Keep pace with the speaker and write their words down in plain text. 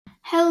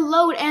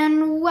Hello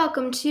and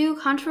welcome to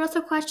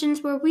Controversial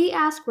Questions, where we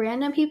ask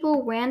random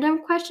people random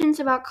questions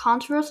about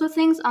controversial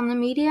things on the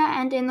media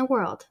and in the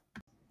world.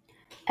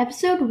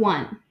 Episode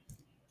 1: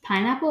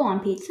 Pineapple on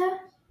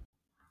pizza?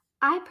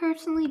 I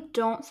personally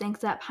don't think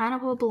that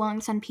pineapple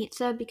belongs on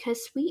pizza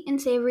because sweet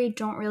and savory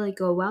don't really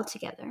go well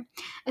together,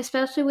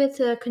 especially with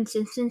the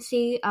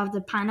consistency of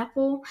the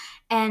pineapple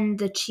and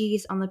the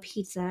cheese on the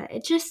pizza.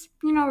 It just,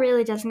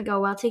 really doesn't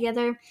go well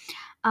together.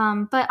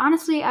 But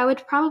honestly, I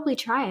would probably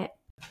try it.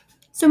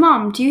 So,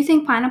 Mom, do you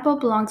think pineapple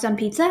belongs on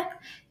pizza?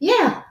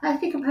 Yeah, I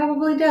think it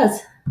probably does.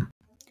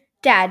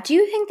 Dad, do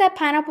you think that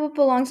pineapple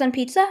belongs on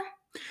pizza?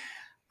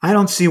 I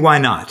don't see why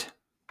not.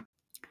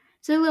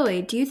 So,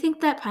 Lily, do you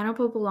think that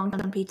pineapple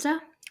belongs on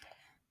pizza?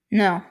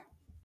 No.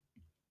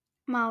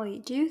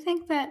 Molly, do you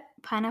think that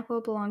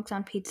pineapple belongs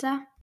on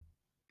pizza?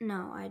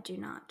 No, I do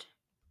not.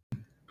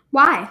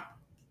 Why?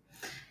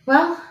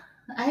 Well,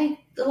 a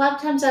lot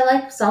of times I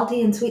like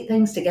salty and sweet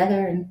things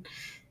together, and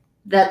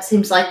that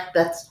seems like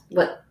that's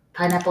what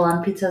pineapple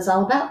on pizza is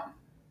all about.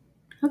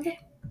 Okay.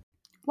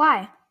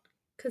 Why?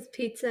 Because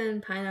pizza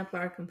and pineapple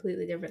are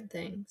completely different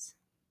things.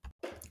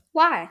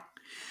 Why?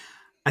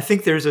 I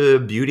think there's a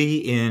beauty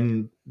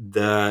in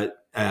the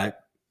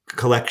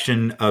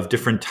collection of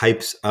different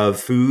types of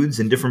foods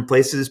in different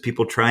places,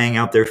 people trying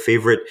out their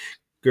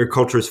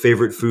culture's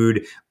favorite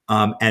food,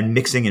 and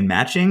mixing and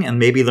matching and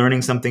maybe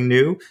learning something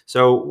new.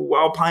 So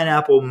while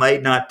pineapple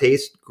might not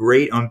taste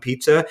great on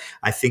pizza,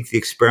 I think the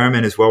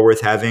experiment is well worth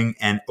having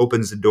and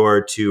opens the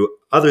door to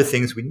other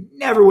things we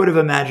never would have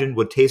imagined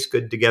would taste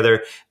good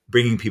together,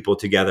 bringing people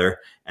together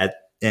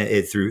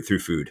through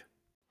food.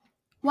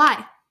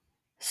 Why?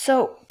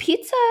 So,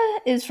 pizza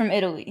is from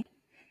Italy,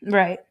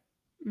 right?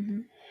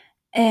 Mm-hmm.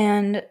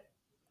 And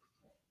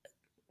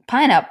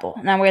pineapple.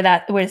 Now,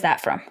 where's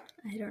that from?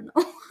 I don't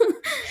know.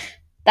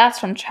 That's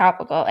from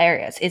tropical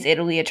areas. Is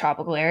Italy a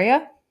tropical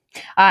area?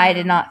 I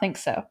did not think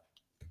so.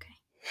 Okay.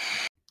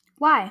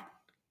 Why?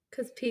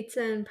 Because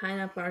pizza and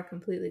pineapple are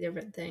completely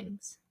different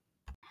things.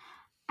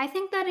 I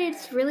think that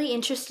it's really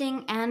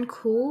interesting and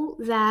cool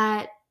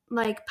that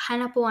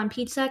pineapple on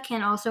pizza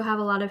can also have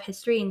a lot of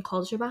history and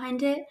culture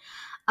behind it.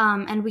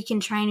 And we can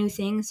try new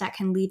things that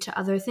can lead to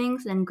other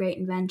things and great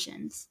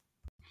inventions.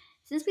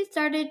 Since we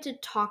started to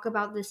talk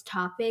about this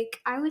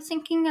topic, I was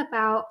thinking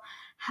about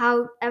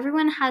how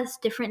everyone has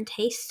different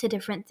tastes to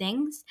different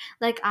things.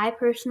 Like, I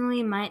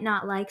personally might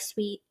not like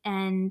sweet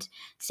and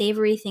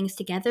savory things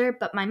together,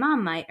 but my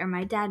mom might or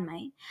my dad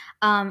might.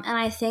 And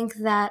I think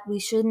that we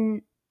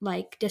shouldn't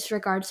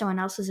disregard someone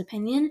else's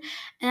opinion.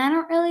 And I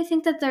don't really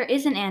think that there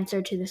is an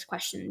answer to this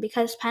question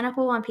because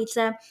pineapple on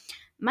pizza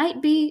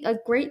might be a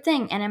great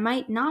thing and it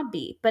might not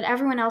be, but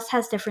everyone else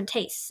has different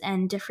tastes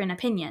and different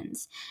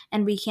opinions,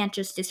 and we can't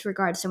just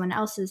disregard someone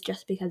else's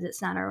just because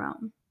it's not our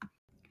own.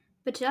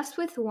 But just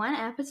with one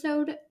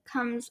episode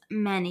comes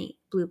many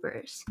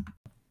bloopers.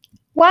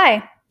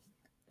 Why?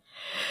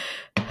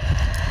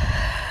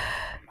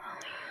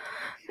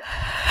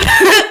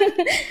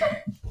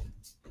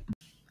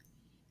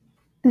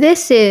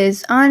 This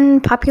is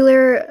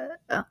unpopular.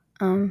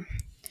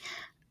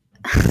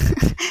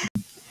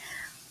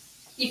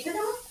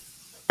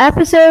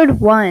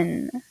 Episode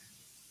 1: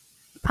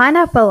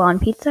 Pineapple on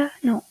pizza?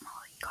 No,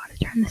 Molly, you gotta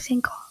turn the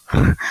sink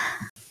off.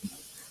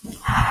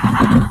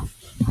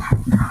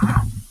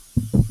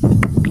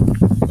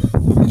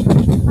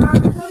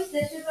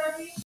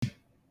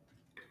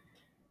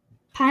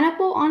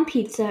 Pineapple on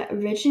pizza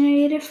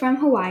originated from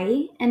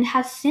Hawaii and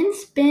has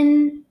since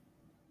been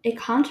a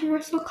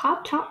controversial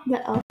cop top.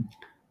 That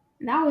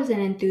was an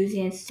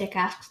enthusiastic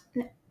ask.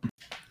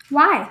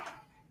 Why?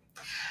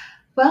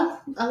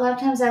 Well, a lot of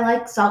times I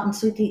like salt and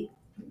sweet.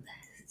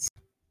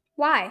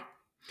 Why?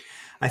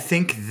 I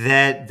think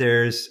that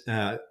there's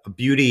a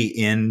beauty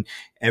in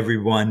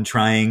everyone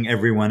trying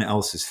everyone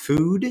else's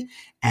food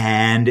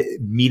and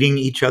meeting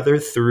each other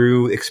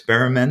through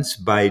experiments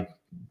by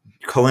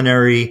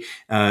culinary.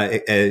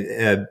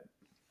 Can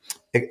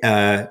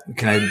I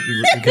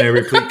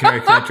repeat?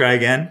 Can I try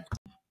again?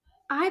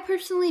 I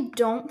personally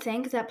don't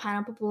think that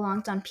pineapple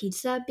belongs on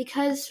pizza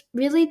because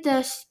really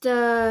the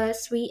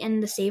sweet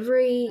and the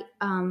savory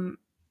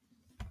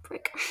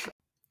frick.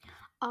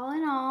 All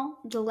in all,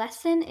 the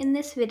lesson in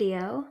this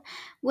video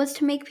was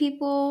to make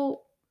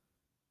people.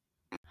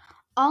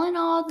 All in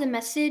all, the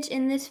message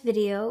in this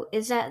video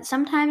is that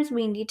sometimes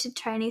we need to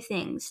try new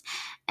things,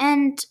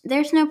 and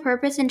there's no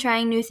purpose in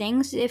trying new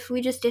things if we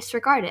just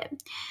disregard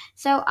it.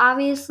 So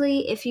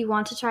obviously, if you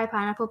want to try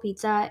pineapple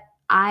pizza,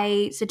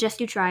 I suggest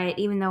you try it,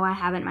 even though I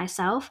haven't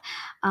myself.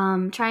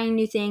 Trying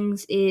new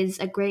things is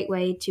a great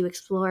way to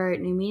explore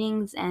new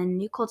meanings and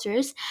new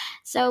cultures.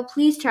 So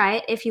please try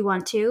it if you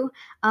want to.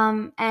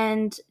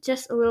 And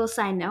just a little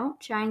side note,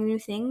 trying new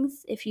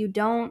things, if you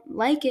don't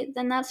like it,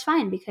 then that's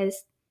fine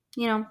because,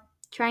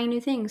 trying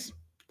new things,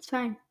 it's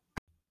fine.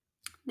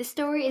 This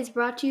story is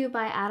brought to you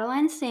by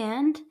Adeline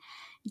Sand,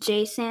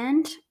 Jay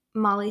Sand,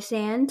 Molly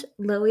Sand,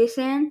 Lily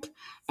Sand,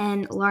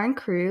 and Lauren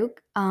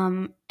Krug.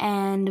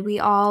 And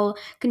we all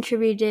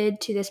contributed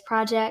to this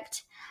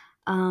project.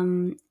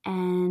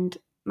 And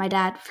my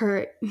dad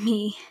for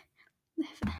me